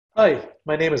Hi,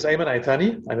 my name is Ayman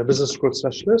Aitani. I'm a business growth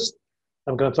specialist.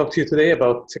 I'm going to talk to you today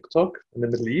about TikTok in the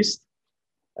Middle East.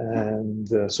 And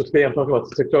today I'm talking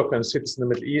about TikTok and cities in the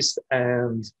Middle East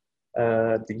and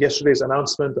yesterday's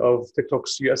announcement of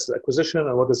TikTok's US acquisition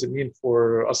and what does it mean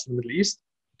for us in the Middle East.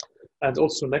 And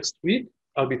also next week,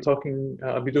 I'll be doing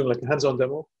like a hands-on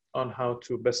demo on how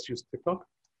to best use TikTok.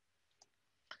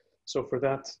 So for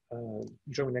that,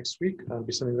 join me next week. I'll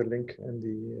be sending the link in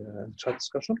the chat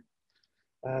discussion.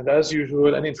 And as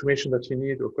usual, any information that you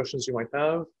need or questions you might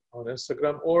have on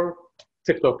Instagram or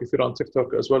TikTok, if you're on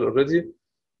TikTok as well already,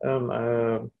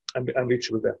 I'm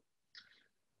reachable there.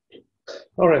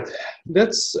 All right,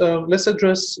 let's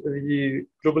address the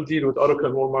global deal with Oracle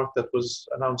and Walmart that was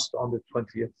announced on the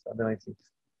 20th and the 19th,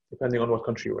 depending on what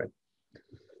country you're in.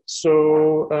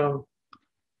 So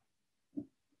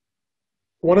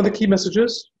one of the key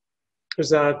messages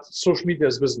is that social media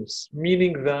is business,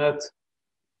 meaning that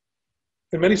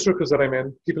in many circles that I'm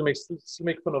in, people still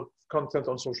make fun of content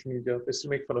on social media. They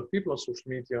still make fun of people on social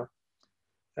media.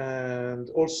 And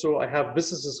also I have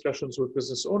business discussions with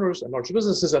business owners and large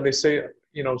businesses, and they say,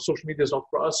 you know, social media is not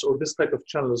for us, or this type of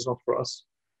channel is not for us.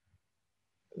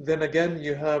 Then again,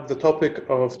 you have the topic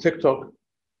of TikTok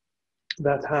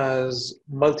that has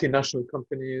multinational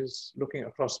companies looking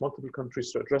across multiple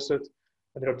countries to address it.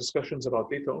 And there are discussions about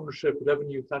data ownership,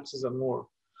 revenue, taxes, and more.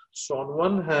 So on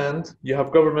one hand, you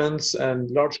have governments and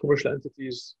large commercial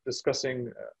entities discussing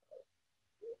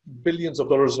billions of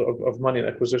dollars of money in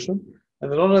acquisition. And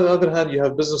then on the other hand, you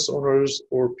have business owners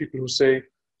or people who say,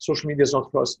 social media is not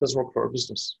for us, it doesn't work for our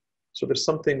business. So there's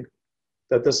something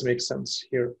that doesn't make sense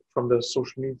here from the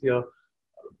social media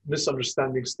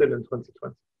misunderstanding still in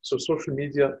 2020. So social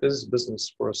media is business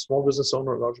for a small business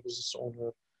owner, a large business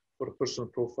owner, for a personal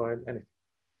profile, anything.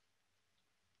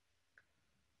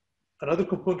 Another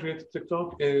component related to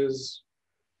TikTok is,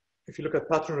 if you look at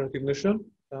pattern recognition,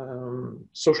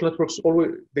 social networks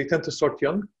they tend to start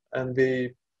young and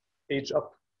they age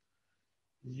up.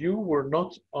 You were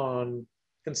not on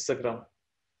Instagram.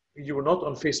 You were not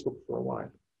on Facebook for a while.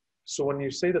 So when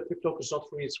you say that TikTok is not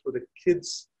for me, it's for the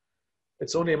kids,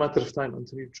 it's only a matter of time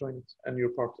until you join it and you're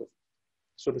part of it.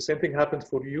 So the same thing happened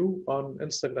for you on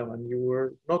Instagram, and you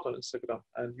were not on Instagram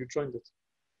and you joined it.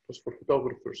 It was for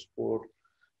photographers, for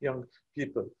young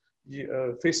people,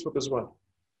 Facebook as well.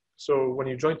 So when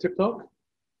you join TikTok,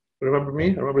 remember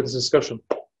me, remember this discussion,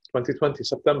 2020,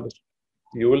 September,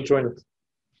 you will join it.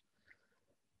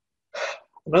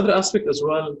 Another aspect as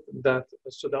well that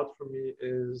stood out for me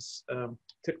is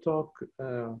TikTok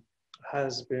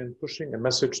has been pushing a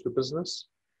message to business,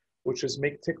 which is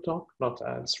make TikTok, not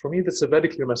ads. For me, that's a very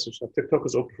clear message that TikTok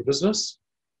is open for business.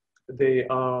 They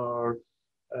are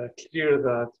clear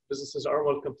that businesses are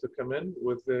welcome to come in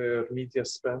with their media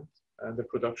spend and their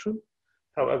production.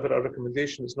 However, our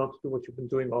recommendation is not to do what you've been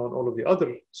doing on all of the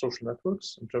other social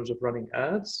networks in terms of running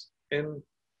ads.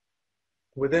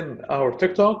 Within our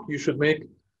TikTok, you should make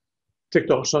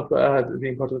TikTok short ad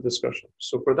being part of the discussion.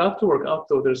 So for that to work out,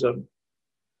 though, there's a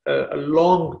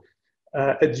long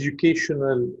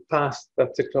educational path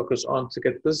that TikTok is on to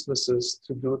get businesses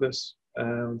to do this,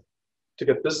 and to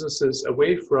get businesses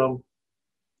away from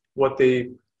what they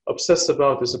obsess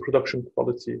about is the production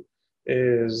quality,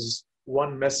 is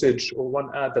one message or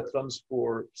one ad that runs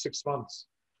for 6 months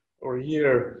or a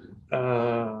year,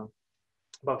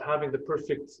 about having the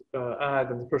perfect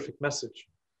ad and the perfect message,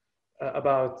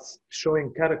 about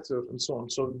showing character and so on.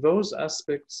 So those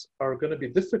aspects are going to be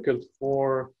difficult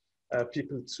for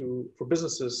for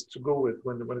businesses to go with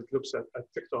when it looks at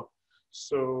TikTok.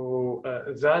 So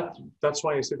that's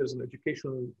why I say there's an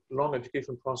long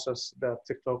education process that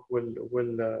TikTok will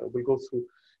go through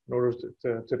in order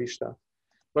to reach that.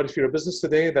 But if you're a business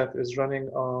today that is running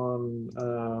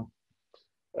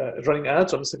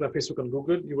ads on Instagram, Facebook, and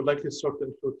Google, you would likely start to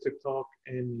include TikTok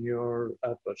in your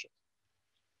ad budget.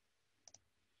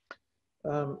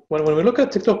 When we look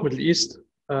at TikTok Middle East,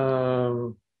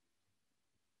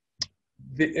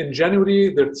 in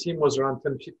January, their team was around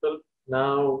 10 people.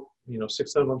 Now,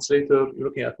 6-7 months later, you're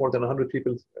looking at more than 100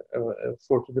 people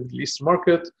for the Middle East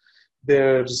market.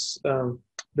 They're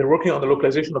working on the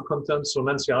localization of content. So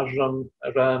Nancy Ajram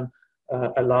ran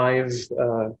a live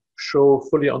show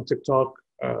fully on TikTok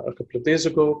a couple of days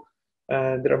ago.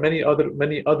 And there are many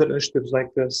other initiatives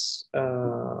like this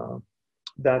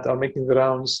that are making the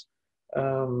rounds.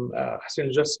 Hussein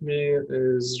Jasmi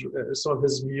some of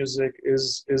his music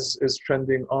is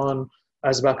trending on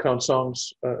as background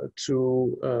songs to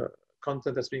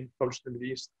content that's being published in the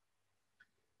Middle East.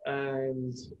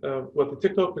 And what the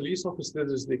TikTok Middle East office did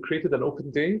is they created an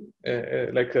open day,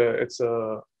 it's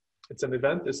an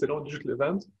event, it's their own digital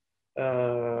event,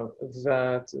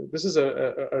 that this is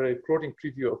a recording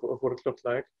preview of what it looked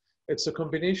like. It's a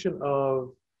combination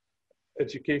of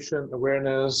education,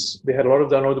 awareness. They had a lot of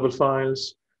downloadable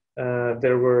files.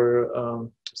 There were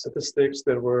statistics.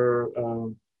 There were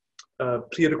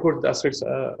pre-recorded aspects.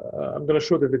 I'm going to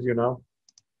show the video now.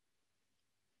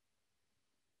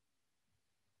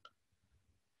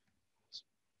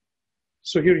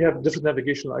 So here you have different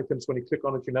navigational items. When you click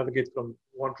on it, you navigate from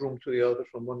one room to the other,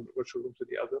 from one virtual room to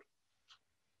the other.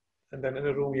 And then in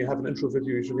a room, you have an intro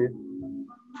video usually.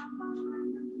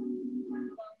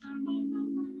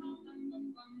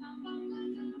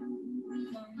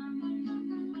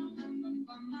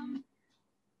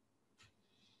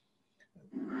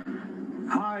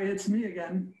 Hi, it's me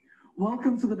again.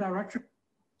 Welcome to the director.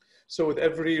 So with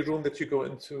every room that you go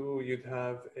into, you'd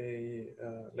have a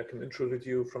like an intro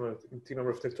video from a team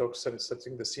member of TikTok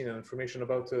setting the scene and information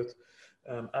about it.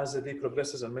 As the day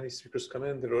progresses and many speakers come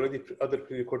in, there are already other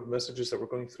pre-recorded messages that we're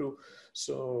going through.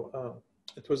 So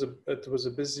it was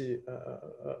a busy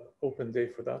open day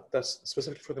for that. That's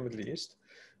specifically for the Middle East.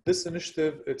 This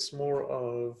initiative, it's more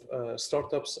of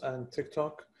startups and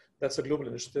TikTok. That's a global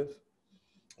initiative.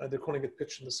 They're calling it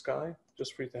Pitch in the Sky,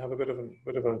 just for you to have a bit of a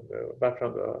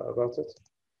background about it.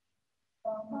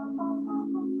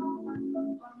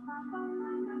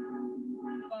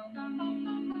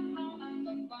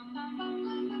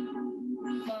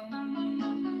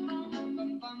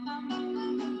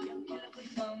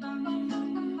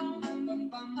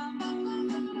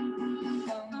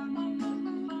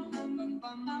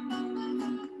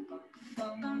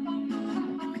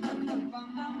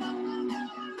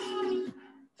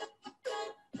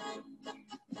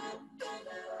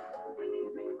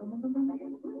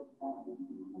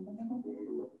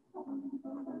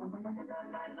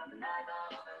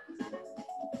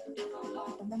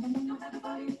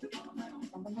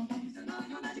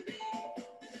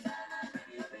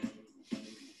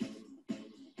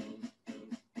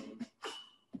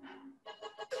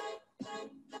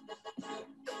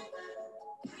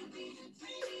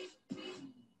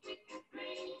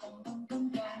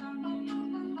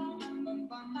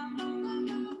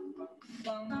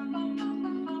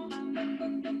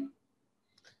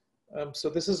 So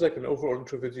this is like an overall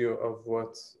intro video of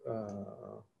what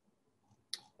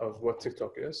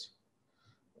TikTok is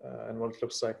and what it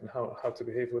looks like and how to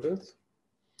behave with it.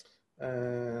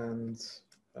 And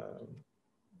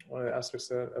one of the aspects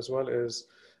there as well is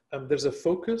there's a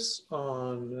focus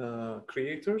on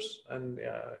creators, and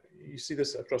you see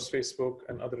this across Facebook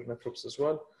and other networks as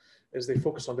well, is they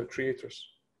focus on their creators.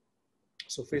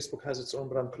 So Facebook has its own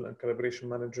brand and collaboration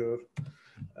manager.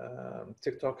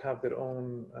 TikTok have their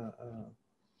own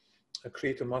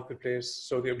creator marketplace.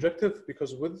 So the objective,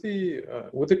 because with the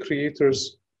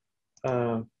creators,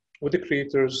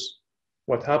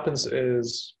 what happens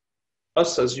is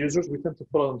us as users, we tend to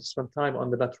follow and spend time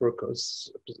on the network,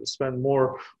 spend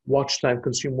more watch time,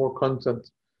 consume more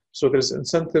content. So there's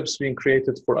incentives being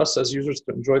created for us as users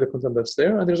to enjoy the content that's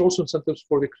there, and there's also incentives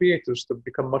for the creators to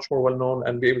become much more well-known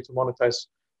and be able to monetize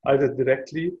either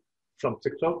directly from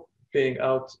TikTok, paying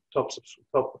out top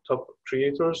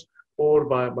creators, or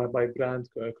by brand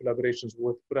collaborations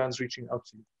with brands reaching out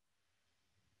to you.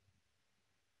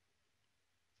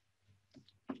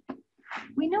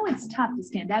 We know it's tough to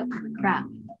stand out from the crowd.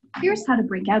 Here's how to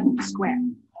break out in the square.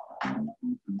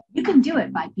 You can do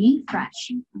it by being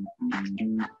fresh.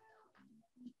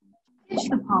 Ditch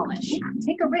the polish,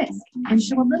 take a risk, and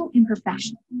show a little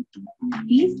imperfection.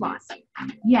 Be flossy.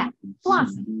 Yeah,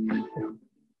 flossy.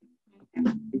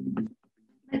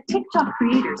 Let TikTok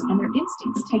creators and their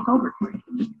instincts take over for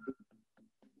you.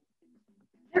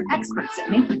 They're experts at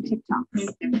making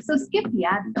TikToks, so skip the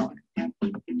ad filler.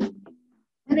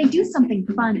 When they do something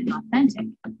fun and authentic,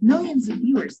 millions of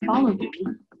viewers follow the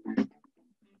lead.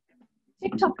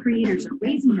 TikTok creators are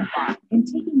raising the bar and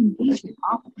taking engagement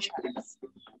off the charts.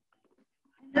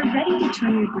 They're ready to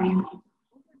turn your brand into an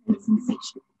overnight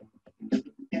sensation.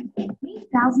 Meet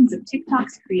thousands of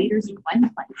TikTok's creators in one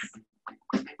place.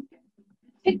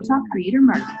 TikTok Creator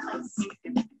Marketplace.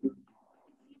 The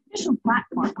official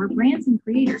platform where brands and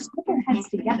creators put their heads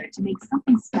together to make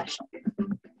something special.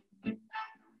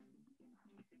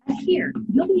 And here,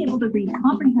 you'll be able to read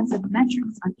comprehensive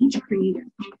metrics on each creator.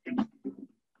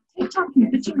 TikTok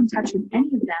can put you in touch with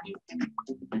any of them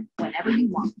whenever you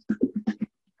want.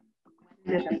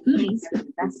 Whether they're the foodies with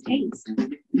the best taste,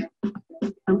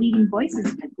 the leading voices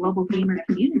in the global gamer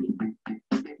community,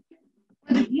 or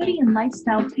the beauty and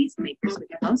lifestyle tastemakers with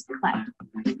the most clout.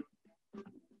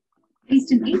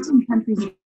 Based in 18 countries,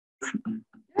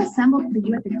 they're assembled for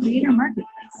you at the Creator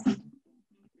Marketplace,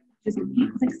 just a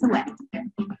few clicks away.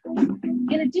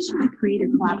 In addition to creator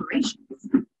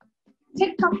collaborations,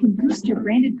 TikTok can boost your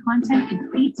branded content in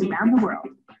feeds around the world.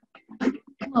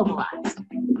 Globalized,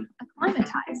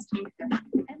 acclimatized,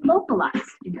 and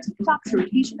localized in TikTok's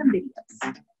rotation of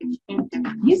videos.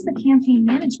 Use the campaign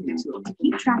management tool to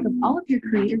keep track of all of your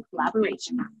creator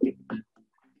collaborations.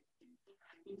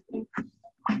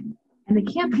 And the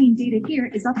campaign data here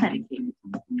is authenticated.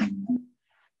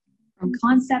 From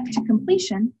concept to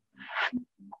completion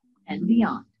and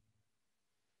beyond.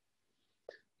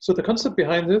 So the concept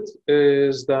behind it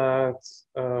is that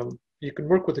you can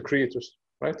work with the creators,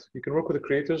 right? You can work with the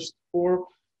creators for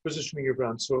positioning your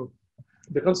brand. So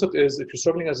the concept is, if you're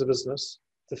struggling as a business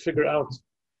to figure out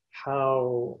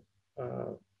how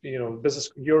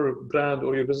your brand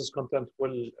or your business content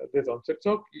will live on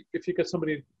TikTok, if you get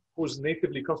somebody who's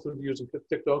natively comfortable using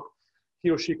TikTok, he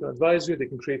or she can advise you, they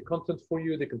can create content for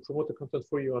you, they can promote the content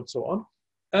for you, and so on.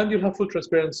 And you'll have full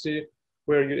transparency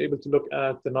where you're able to look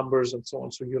at the numbers and so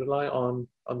on. So you rely on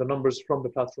the numbers from the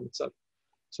platform itself.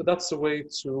 So that's a way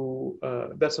to,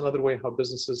 that's another way how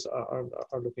businesses are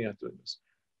looking at doing this.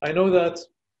 I know that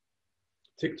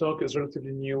TikTok is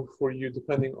relatively new for you,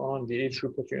 depending on the age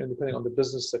group that you're in, depending on the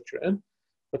business that you're in.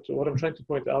 But what I'm trying to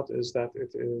point out is that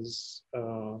it is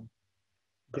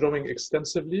growing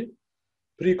extensively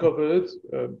pre-COVID,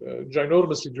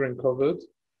 ginormously during COVID.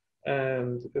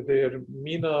 And their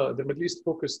Middle East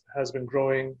focus has been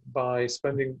growing by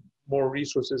spending more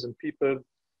resources and people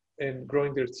in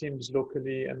growing their teams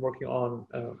locally and working on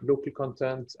local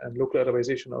content and local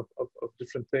Arabization of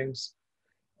different things.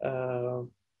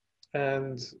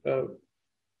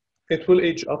 It will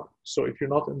age up. So if you're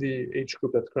not in the age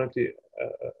group that currently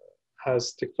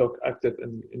has TikTok active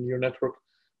in your network,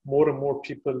 more and more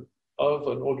people of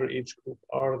an older age group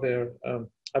are there.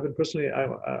 I've been personally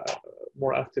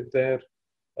more active there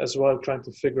as well, trying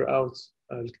to figure out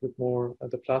a little bit more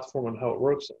the platform and how it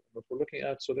works and what we're looking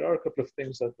at. So there are a couple of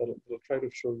things that I'll try to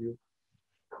show you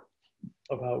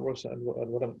of how it works and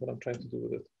what I'm trying to do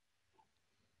with it.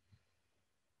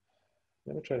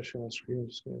 Let me try to share my screen.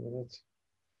 Just give me a minute.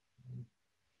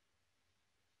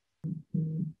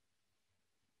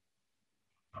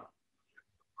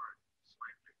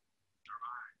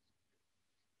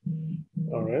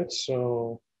 All right,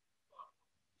 so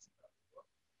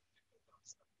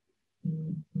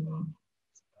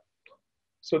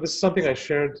this is something I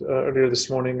shared earlier this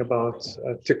morning about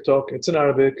TikTok. It's in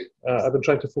Arabic. I've been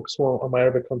trying to focus more on my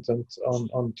Arabic content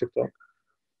on TikTok.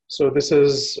 So this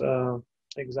is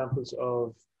examples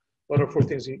of 1 or 4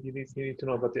 things you need to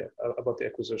know about the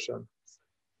acquisition.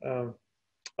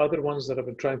 Other ones that I've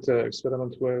been trying to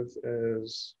experiment with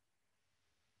is,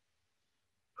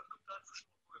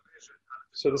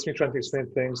 so this is me trying to explain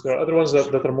things. There are other ones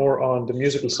that are more on the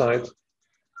musical side.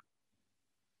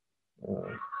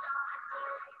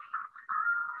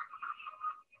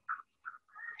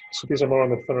 So these are more on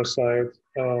the funner side.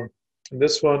 In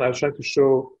this one, I was trying to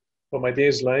show what my day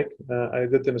is like. I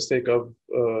did the mistake of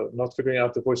not figuring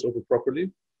out the voiceover properly.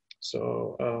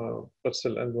 So, but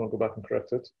still, I'm going to go back and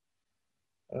correct it.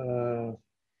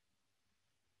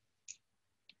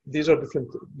 These are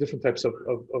different types of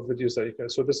videos that you can.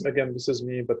 So this, again, this is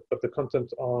me, but the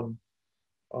content on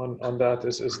that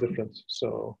is different.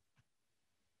 So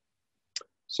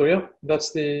yeah, that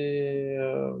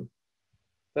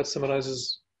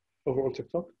summarizes overall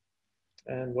TikTok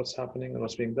and what's happening and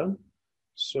what's being done.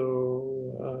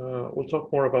 So we'll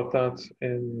talk more about that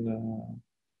in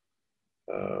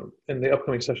the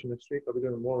upcoming session next week. I'll be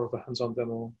doing more of a hands-on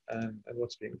demo and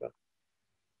what's being done.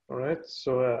 All right.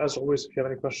 So as always, if you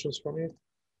have any questions for me,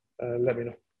 let me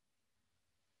know.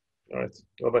 All right.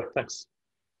 Bye-bye. Thanks.